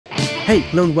Hey,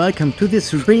 hello and welcome to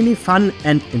this really fun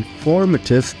and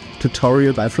informative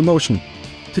tutorial by Flomotion.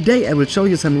 Today I will show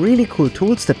you some really cool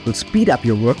tools that will speed up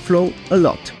your workflow a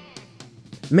lot.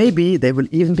 Maybe they will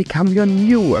even become your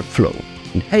new workflow.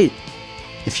 And hey,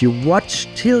 if you watch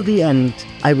till the end,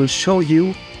 I will show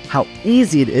you how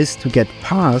easy it is to get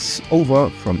paths over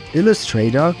from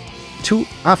Illustrator to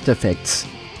After Effects.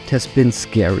 It has been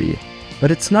scary,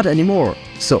 but it's not anymore,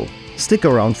 so stick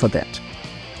around for that.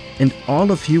 And all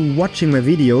of you watching my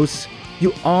videos,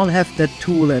 you all have that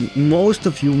tool and most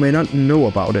of you may not know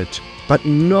about it. But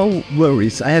no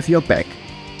worries, I have your back.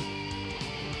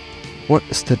 What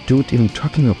is the dude even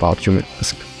talking about, you may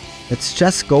ask? Let's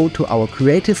just go to our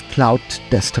Creative Cloud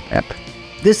desktop app.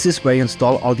 This is where you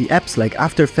install all the apps like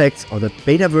After Effects or the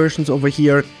beta versions over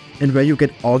here and where you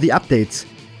get all the updates.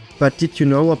 But did you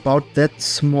know about that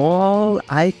small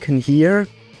icon here?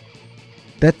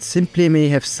 That simply may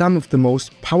have some of the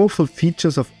most powerful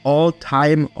features of all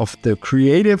time of the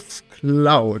Creative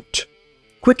Cloud.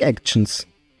 Quick actions.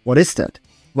 What is that?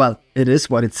 Well, it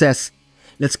is what it says.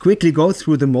 Let's quickly go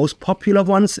through the most popular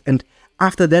ones, and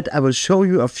after that I will show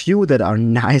you a few that are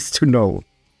nice to know.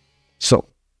 So,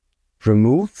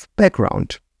 remove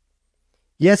background.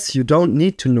 Yes, you don't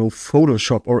need to know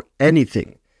Photoshop or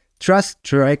anything. Just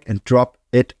drag and drop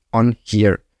it on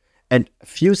here. And a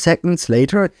few seconds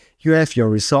later, you have your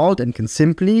result and can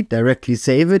simply directly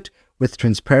save it with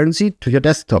transparency to your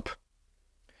desktop.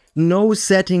 No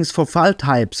settings for file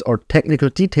types or technical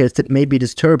details that may be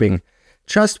disturbing.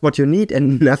 Just what you need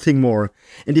and nothing more.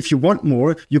 And if you want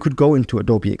more, you could go into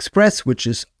Adobe Express, which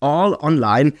is all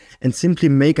online, and simply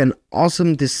make an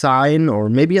awesome design or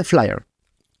maybe a flyer.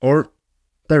 Or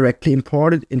directly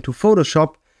import it into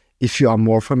Photoshop if you are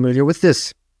more familiar with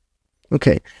this.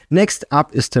 Okay, next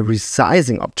up is the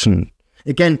resizing option.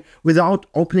 Again, without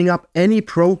opening up any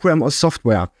program or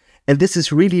software. And this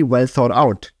is really well thought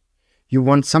out. You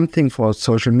want something for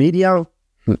social media?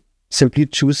 Simply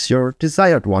choose your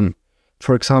desired one.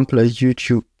 For example, a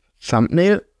YouTube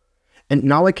thumbnail. And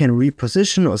now I can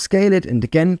reposition or scale it and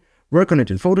again, work on it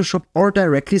in Photoshop or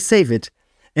directly save it.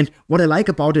 And what I like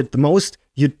about it the most,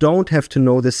 you don't have to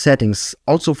know the settings.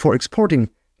 Also for exporting,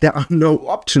 there are no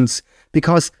options.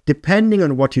 Because depending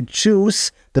on what you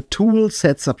choose, the tool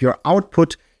sets up your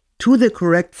output to the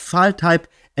correct file type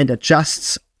and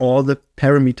adjusts all the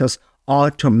parameters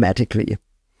automatically.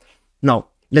 Now,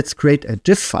 let's create a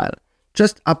GIF file.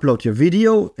 Just upload your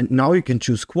video and now you can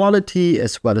choose quality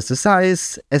as well as the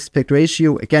size, aspect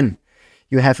ratio. Again,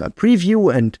 you have a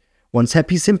preview and once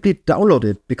happy, simply download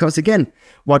it. Because again,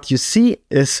 what you see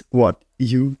is what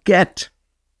you get.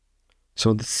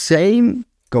 So the same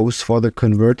goes for the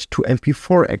convert to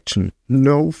MP4 action.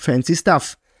 No fancy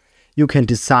stuff. You can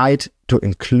decide to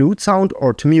include sound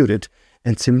or to mute it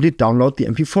and simply download the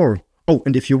MP4. Oh,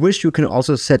 and if you wish, you can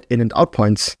also set in and out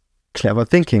points. Clever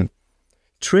thinking.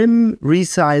 Trim,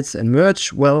 resize and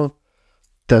merge, well,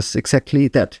 does exactly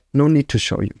that. No need to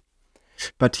show you.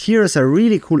 But here is a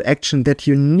really cool action that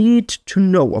you need to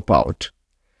know about.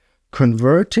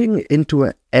 Converting into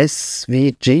a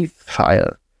SVG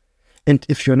file. And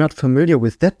if you're not familiar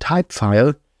with that type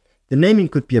file, the naming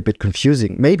could be a bit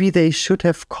confusing. Maybe they should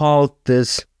have called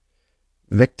this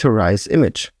vectorized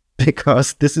image,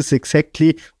 because this is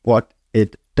exactly what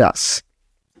it does.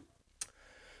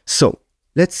 So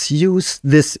let's use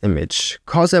this image,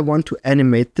 because I want to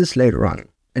animate this later on.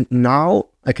 And now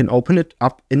I can open it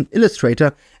up in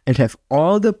Illustrator and have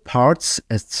all the parts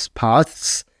as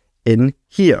paths in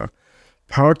here.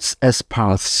 Parts as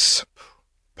paths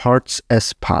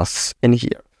in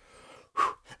here.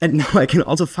 And now I can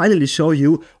also finally show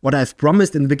you what I've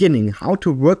promised in the beginning, how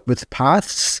to work with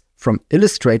paths from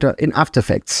Illustrator in After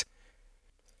Effects.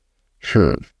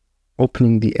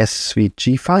 Opening the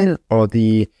SVG file or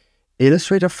the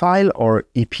Illustrator file or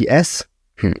EPS.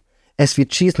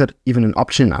 SVG is not even an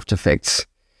option in After Effects.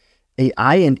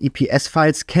 AI and EPS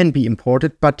files can be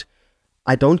imported, but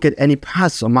I don't get any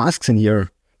paths or masks in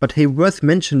here. But hey, worth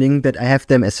mentioning that I have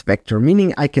them as vector,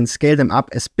 meaning I can scale them up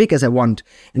as big as I want.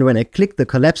 And when I click the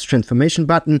collapse transformation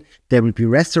button, they will be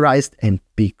rasterized and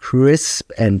be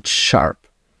crisp and sharp.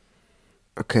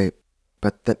 Okay,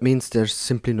 but that means there's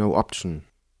simply no option,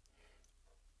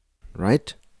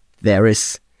 right? There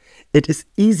is. It is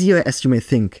easier as you may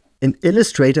think. In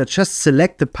Illustrator, just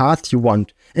select the path you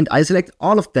want. And I select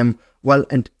all of them, well,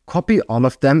 and copy all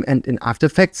of them. And in After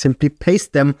Effects, simply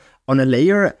paste them on a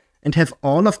layer and have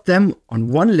all of them on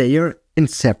one layer in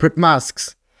separate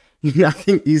masks.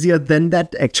 Nothing easier than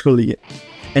that, actually.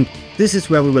 And this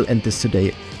is where we will end this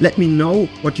today. Let me know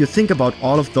what you think about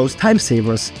all of those time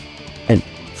savers. And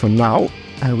for now,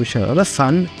 I wish you a lot of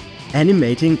fun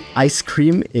animating ice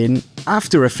cream in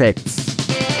After Effects.